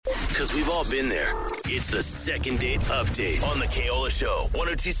Because we've all been there. It's the second date update on the Kaola Show.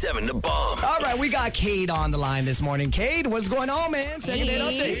 102.7 The Bomb. All right, we got Cade on the line this morning. Cade, what's going on, man? Second date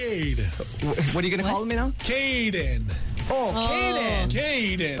update. Cade. What are you going to call me now? Caden. Oh, Caden.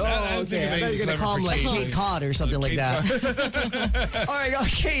 Caden. Oh, okay. I thought you were going to call him like Cade Cod or something like that. All right,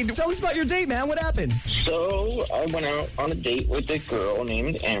 Cade, tell us about your date, man. What happened? So I went out on a date with a girl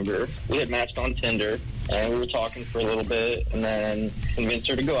named Amber. We had matched on Tinder, and we were talking for a little bit, and then convinced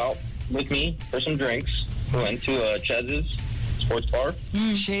her to go out with me for some drinks. We went to Chez's sports bar.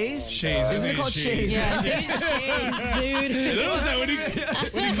 Shays? Shays. Isn't it called Shays? Yeah, Shays, dude. Notice that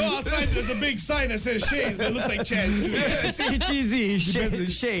when you go outside, there's a big sign that says Shays, but it looks like Chaz, too. Yeah, C-H-E-Z.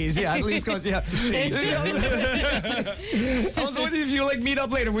 Shays. Yeah, I believe it's called, Shays. I was wondering if you meet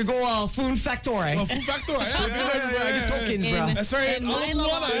up later. We go Food Factory. Oh, Food Factory. I get tokens, bro. That's right. In my little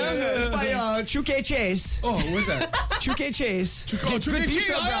It's by Chuke Chase. Oh, what's that? Chuke Chase. Chuke Good Chase.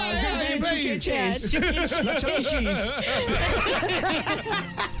 pizza, bro. Yeah, Good Chuke Chase. Not Chuck E. Cheese.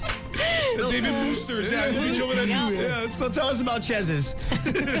 David Boosters. Yeah, we'll meet you over there, too. Yeah, so tell us about Chez's.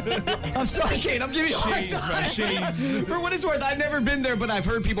 I'm sorry, Kate. I'm giving you a hard Shays, man. time. Shays. For what it's worth, I've never been there, but I've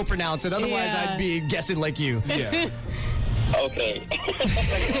heard people pronounce it. Otherwise, Yeah. I'd be guessing like you. Yeah. Okay.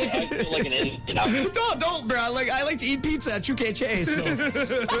 I feel like an idiot now. Don't, bro. I like to eat pizza at Chuke Chase. So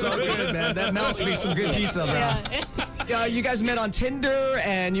it's all good, man. That melts me some good pizza, bro. You guys met on Tinder,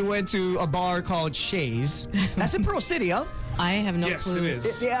 and you went to a bar called Shays. That's in Pearl City, huh? I have no Yes, clue. it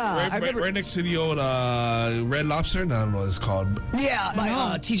is. Yeah, I've never- Right next to the old Red Lobster. No, I don't know what it's called. Yeah, by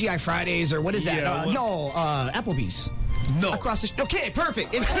TGI Fridays, or what is that? Yeah, what- No, Applebee's. No. Across the okay,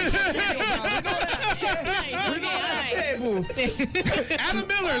 perfect. It's we know that. Okay. We know that. Hey, boo. Adam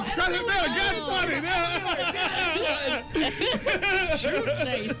Miller's. Adam Miller.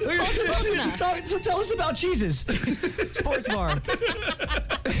 Nice. Close enough. So tell us about Cheese's sports bar.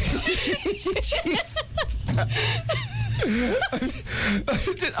 Jeez.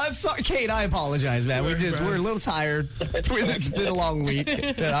 I'm sorry, Kate. I apologize, man. We're a little tired. It's been a long week.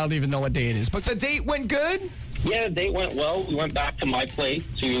 I don't even know what day it is. But the date went good. Yeah, the date went well. We went back to my place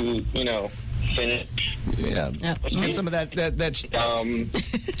to, finish. Yeah. Get some of that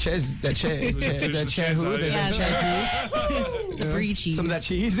Brie cheese. Some of that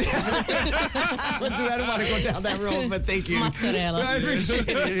cheese. I don't want to go down that road, but thank you. Mozzarella. I appreciate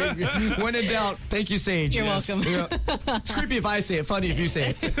it. When in doubt, thank you, Sage. You're welcome. It's creepy if I say it, funny if you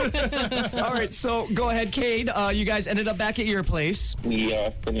say it. All right, so go ahead, Cade. You guys ended up back at your place. We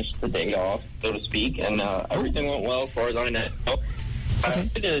finished the day off, so to speak, and everything went well as far as I know. I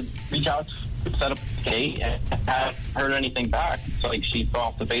had to reach out to set up a date, and I haven't heard anything back. It's like she fell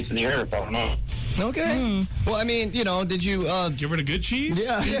off the face of the earth. I don't know. Okay. Well, I mean, did you... Give her the good cheese?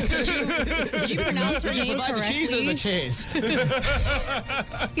 yeah. Did you pronounce her name Provide the cheese or the correctly? chase?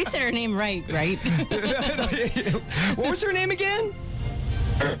 You said her name right? What was her name again?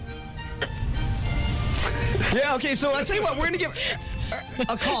 Yeah, okay, so I'll tell you what, we're going to give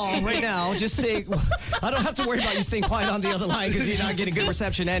a call right now. Just stay. I don't have to worry about you staying quiet on the other line because you're not getting good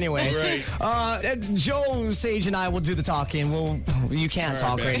reception anyway. Right. And Joe, Sage, and I will do the talking. You can't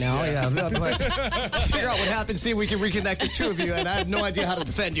talk right now. Yeah. But figure out what happened. See if we can reconnect the two of you. And I have no idea how to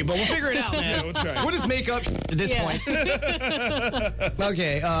defend you, but we'll figure it out, man. Yeah, we'll try. We'll just make up at this point.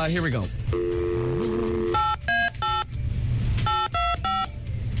 Okay, here we go.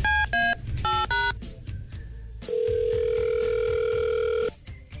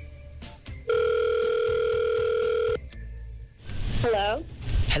 Hello,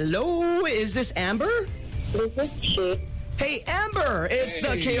 Hello, is this Amber? this is she. Hey, Amber, it's the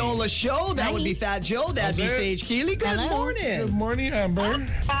Kaola Show. That would be Fat Joe. That'd be How's it? Sage Keeley. Good Hello. morning. Good morning, Amber.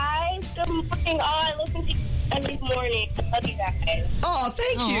 Hi, good morning. Oh, I listen to you every morning. I love you guys. Oh,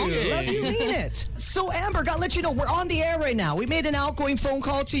 thank you. Love you, mean it. So, Amber, gotta let you know, we're on the air right now. We made an outgoing phone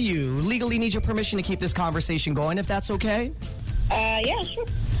call to you. Legally need your permission to keep this conversation going, if that's okay. Yeah, sure.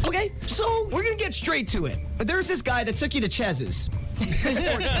 Okay, so we're gonna get straight to it. But there's this guy that took you to Chez's.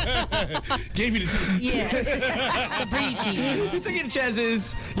 Gave you the cheese. Yes. The brie He cheese. took you to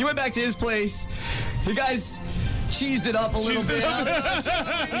Chez's. You went back to his place. You guys cheesed it up a little bit. You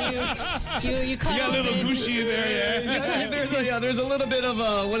cut You got a little open. Gucci in there, yeah. There's a little bit of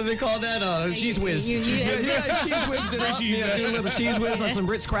what do they call that? Cheese whiz. You- Cheese whiz it up. Cheese, Yeah, do a little cheese whiz on some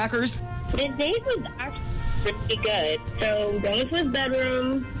Ritz crackers. The date was actually pretty good. So we go into his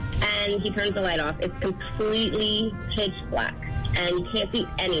bedroom, and he turns the light off. It's completely pitch black, and you can't see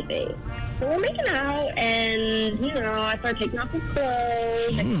anything. So we're making out, and, I start taking off his clothes,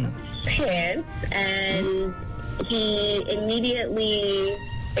 taking off his pants, and he immediately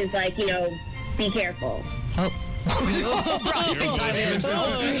is like, be careful. Oh, bro, he thinks highly of himself.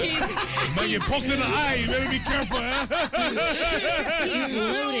 Might get poked in the eye. You better be careful, huh? He's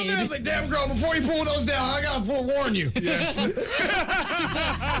loaded. It's like, damn, girl, before you pull those down, I gotta forewarn you. Yes.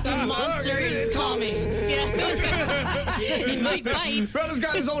 The monster is coming. Yeah. It might bite. Brother's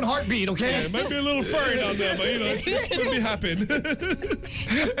got his own heartbeat, okay? It might be a little furry down there, but, it's going to be happen.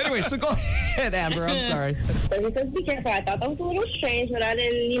 Anyway, so go ahead, Amber. I'm sorry. So he says, be careful. I thought that was a little strange, but I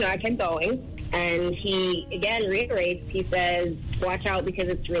didn't, I kept going. And he, again, reiterates, he says, watch out because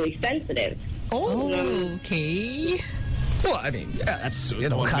it's really sensitive. Oh, Okay. well, I mean, yeah, that's, kind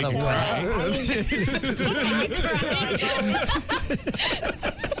of what.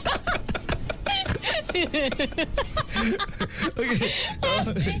 Okay.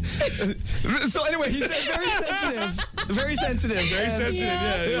 So anyway, he said very sensitive. Very sensitive. Very sensitive,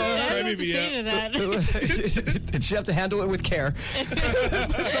 I don't know what to maybe, say to that. You have to handle it with care.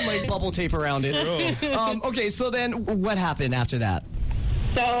 Put some like bubble tape around it. Okay, so then what happened after that?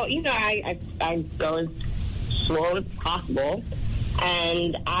 So, I go as slow as possible.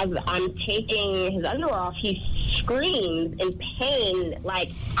 And as I'm taking his underwear off, he screams in pain,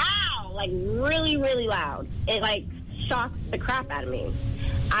 like, ow, like really, really loud. It like shocks the crap out of me.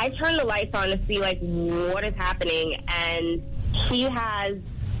 I turn the lights on to see like what is happening, and he has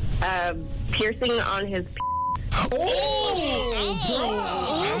a piercing on his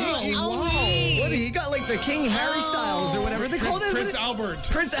What he got like the King Harry Styles or whatever they called it? Prince Albert.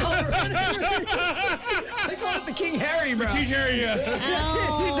 Prince Albert. They call it the King Harry, bro. King Harry, yeah.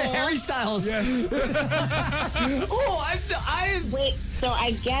 The Harry Styles. Yes. Wait, so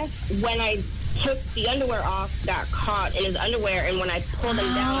I guess when I took the underwear off, got caught in his underwear, and when I pulled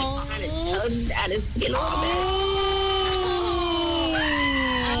him down, I kind of tugged at his skin a little bit.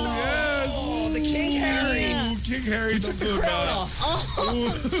 Oh, the King Harry. Yeah. King Harry Took the crown off.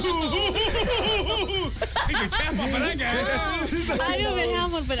 Take your cap off of that guy. I don't even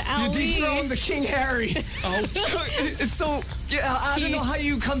have one, but You owie. dethroned the King Harry. So, yeah, I don't know how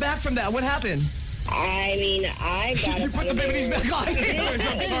you come back from that. What happened? I mean, I got You put the bibbities back on.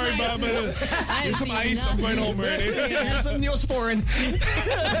 I'm sorry, Bob, but here's some ice. I'm going home already. Here's some Neosporin.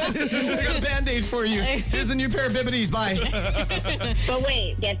 I got a Band-Aid for you. Here's a new pair of bibbities. Bye. But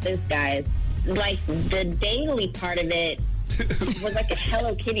wait, get this, guys. Like, the dangly part of it was like a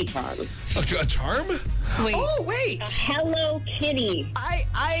Hello Kitty charm. A charm? Wait. Oh, wait. Hello Kitty.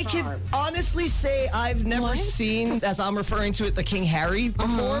 I can honestly say I've never What? seen, as I'm referring to it, the King Harry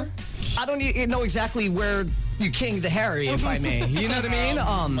before. I don't know exactly where you king the Harry, if I may. You know what I mean?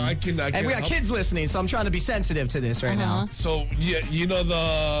 I can and we got help. kids listening, so I'm trying to be sensitive to this right now. So, yeah,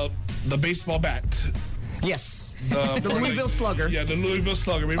 the baseball bat. Yes. The Louisville Slugger. Yeah, the Louisville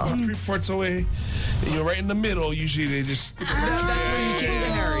Slugger. Maybe about 3/4 away. You're right in the middle. Usually they just stick it That's where you king the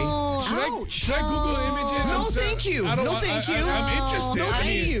Harry. Should I Google images? No, thank you. No, thank you. I'm interested. No, I thank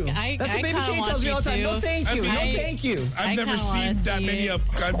mean, you. I That's what Baby kinda Kane want tells me you all the time. to. No, thank you. No, thank you. I've I never kinda seen wanna that see many. it.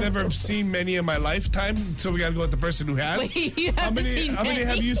 I've never seen many in my lifetime. So we gotta go with the person who has. Wait, you haven't seen How many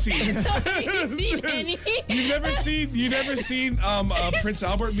many? have you seen? So have you seen any? You've never seen Prince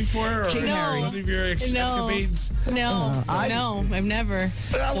Albert before, or King Harry. one of your escapades? No, no, I've never.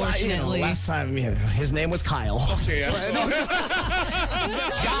 Fortunately. Last time his name was Kyle. Okay, absolutely.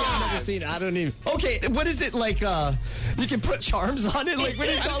 I've never seen it. I don't even. Okay, what is it like? You can put charms on it. Like, what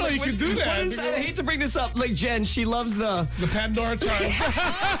do you call it? you can do that. What is, I hate to bring this up. Like Jen, she loves the. The Pandora charm.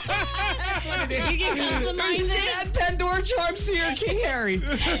 That's what it is. You can customize You it. can add Pandora charms to your King Harry.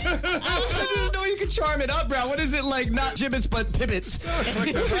 I didn't know you could charm it up, bro. What is it like? Not gibbets, but pivots.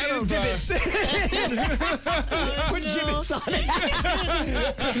 Divots. Put gibbets on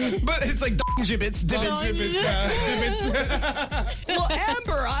it. But it's like gibbets, divots. Divots. Well,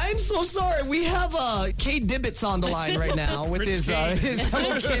 Amber, I'm so sorry. We have Kate Dibbits on the line right now with his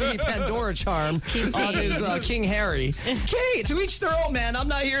Hello Kitty Pandora charm on his King Harry. Kate, to each their own, man. I'm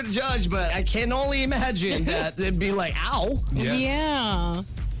not here to judge, but I can only imagine that it'd be like, ow. Yes. Yeah.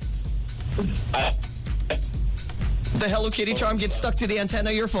 The Hello Kitty charm gets stuck to the antenna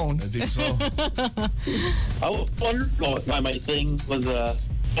of your phone. I think so. I was wondering why my thing was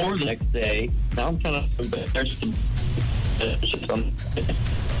over the next day. Now I'm kind of embarrassed.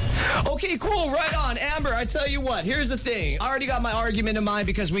 Okay, cool. Right on. Amber, I tell you what. Here's the thing. I already got my argument in mind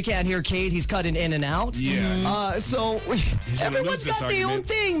because we can't hear Kate. He's cutting in and out. Yeah. So gonna everyone's lose this got their own argument.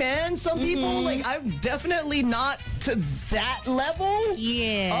 thing, man. Some people, like, I'm definitely not to that level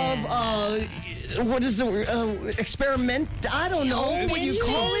Yeah. of, what is the experiment? I don't know what you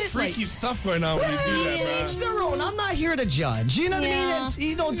call it. freaky stuff going on when you do that, man. Each their own. I'm not here to judge. You know what I mean? Yeah. It's,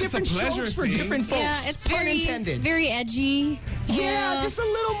 It's different a pleasure strokes for thing. different folks. Yeah, it's pun very, intended. very edgy. Yeah, just a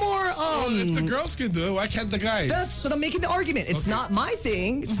little more. If the girls can do it, why can't the guys? That's what I'm making the argument. It's not my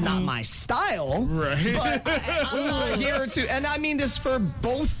thing. It's not my style. Right. But I'm not here to, and I mean this for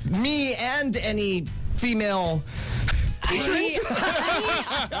both me and any female patrons.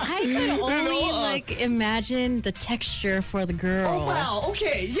 I could only imagine the texture for the girl. Oh, wow.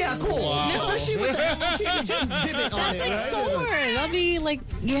 Okay. Yeah, cool. Wow. Especially with the Hello Kitty divot on That's it, like right? sore. That'd be like,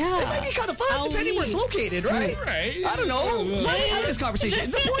 yeah. It might be kind of fun depending where it's located, right? Right. I don't know. Why do we have this conversation?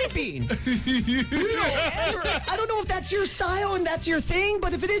 The point being, Amber, I don't know if that's your style and that's your thing,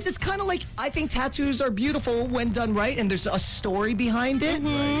 but if it is, it's kind of like, I think tattoos are beautiful when done right, and there's a story behind it.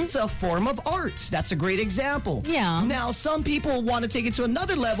 It's a form of art. That's a great example. Yeah. Now, some people want to take it to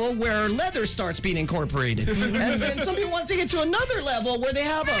another level where leather starts being incorporated. And then some people want to take it to another level where they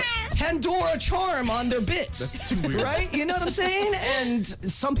have a Pandora charm on their bits. That's too weird. Right? You know what I'm saying? And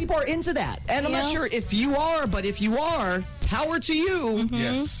some people are into that. And I'm not sure if you are, but if you are, power to you.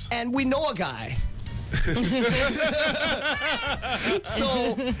 Yes. And we know a guy.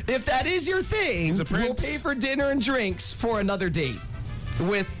 So if that is your thing, a prince. we'll pay for dinner and drinks for another date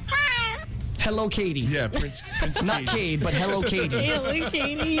with Hello Katie. Yeah, Prince Not Cade, but Hello Katie. Hello,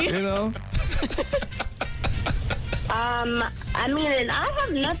 Katie. You know? I mean, and I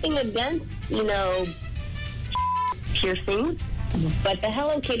have nothing against, piercings, but the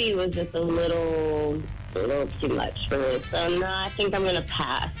Hello Kitty was just a little too much for me. So no, I think I'm gonna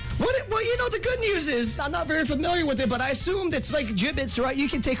pass. Well, the good news is, I'm not very familiar with it, but I assume it's like gibbets, right? You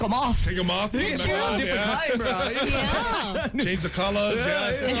can take them off. Take them off. You Put can them put on, a different kind, bro. Yeah. Change the colors. Yeah.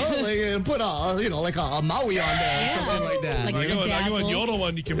 Like, put like a Maui on there or something like that. Like I got bedazzled. one Yoda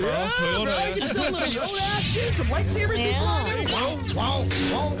one you can borrow. Yeah, Toyota. bro, you can still a little Yoda action, some lightsabers be Yeah. flying there. Wow, wow,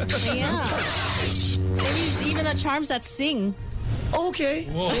 wow. Yeah. Maybe even the charms that sing. Okay.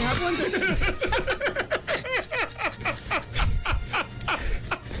 Whoa. They have ones that-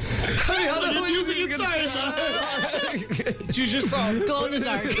 Hey, how the hell are you Music gonna- inside, man. Choose your song. Glow in the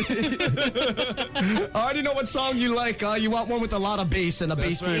dark. I already know what song you like. You want one with a lot of bass and a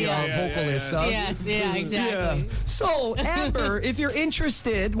bassy right. Yeah, vocalist. yeah, Yes, yeah, exactly. So, Amber, if you're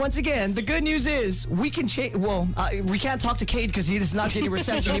interested, once again, the good news is we can change. Well, we can't talk to Cade because he is not getting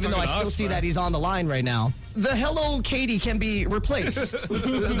reception, even though I still see that he's on the line right now. The Hello Katie can be replaced,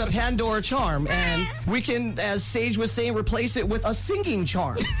 the Pandora charm, and we can, as Sage was saying, replace it with a singing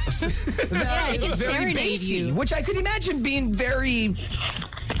charm. Yeah, it can Very serenade bassy, you. which I could imagine being very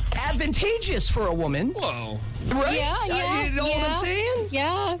advantageous for a woman. Whoa. Right? Yeah, you know what I'm saying?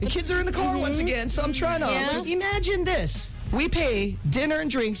 Yeah. The kids are in the car once again, so I'm trying to Yeah. imagine this. We pay dinner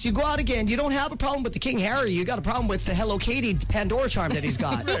and drinks. You go out again. You don't have a problem with the King Harry. You got a problem with the Hello Katie Pandora charm that he's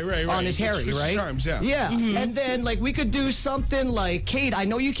got Right. on his Harry, It's right? charms, yeah. Yeah. And then, we could do something like, Kate, I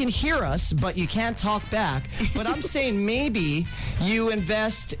know you can hear us, but you can't talk back. But I'm saying maybe you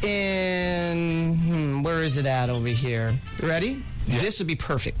invest in, where is it at over here? Ready? This would be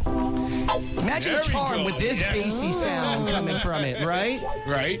perfect. Imagine a There we charm go. with this Yes. bassy sound coming from it, right?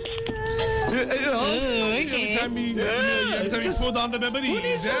 Right. Every time you pull down the memories. Who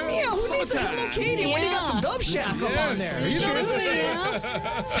needs a Hello Katie when you got some Dove Shack up on there? You know what I'm saying?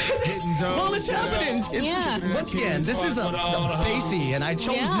 Well, it's happening. Once again, this is a bassy, and I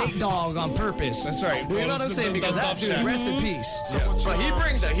chose Nate Dogg on purpose. That's right. You know what I'm saying? Because that dude, rest in peace. But he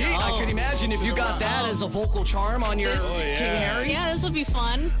brings the heat. I could imagine if you got that as a vocal charm on your King Harry. Yeah, this will be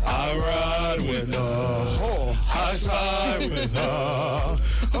fun. I ride with her. I slide with her.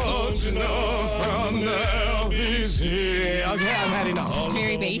 Don't you know from the LBC? Okay, I'm heading off. It's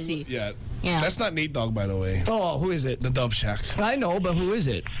very bassy. Yeah. Yeah. That's not Nate Dogg, by the way. Oh, who is it? The Dove Shack. I know, but who is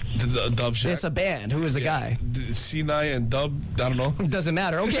it? The Dove Shack. It's a band. Who is the guy? C9 and Dub. I don't know. Doesn't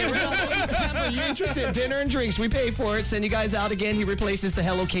matter. Okay, we're not Amber, you interested? Dinner and drinks. We pay for it. Send you guys out again. He replaces the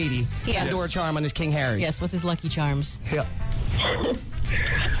Hello Katie Pandora charm on his King Harry. Yes, with his lucky charms. Yeah.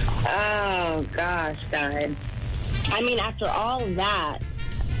 Oh gosh, guys. I mean, after all of that,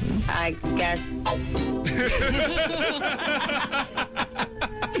 I guess.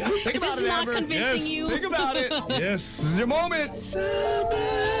 Think Is about this it, not Amber. convincing you? Think about it. Yes. This is your moment. Oh,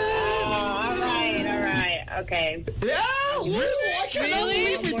 all right, okay. Yeah. Woo, I can't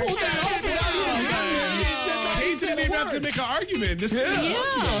Really? believe we pulled that off. easy to even have to make an argument. This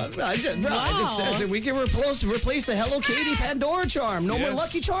I said we can replace the Hello Kitty Pandora charm. No more Yes.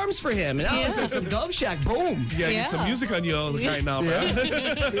 Lucky Charms for him. And now it's some Dove Shack. Boom. You gotta get some music on you right now, bro.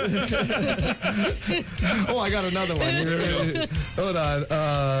 Oh, I got another one. Hold on.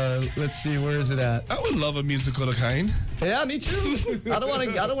 Let's see. Where is it at? I would love a musical of the kind. Yeah, me too. I don't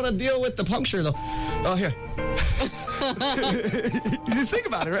want to deal with the puncture though. Oh, here. You just think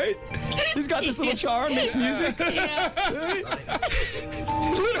about it, right? He's got this little charm, makes music.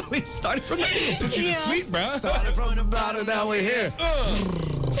 Literally started from the Put you to sleep, bro. Started from the bottom, now we're here.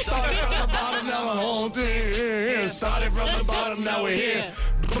 Started from the bottom, now we're home team. Started from the bottom, now we're here.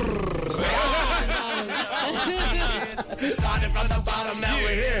 Started from the bottom, now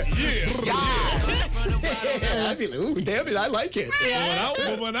we're here. I'd be like, ooh, damn it, I like it.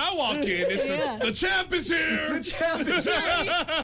 But when I walk in, it's the champ is here. The champ is here.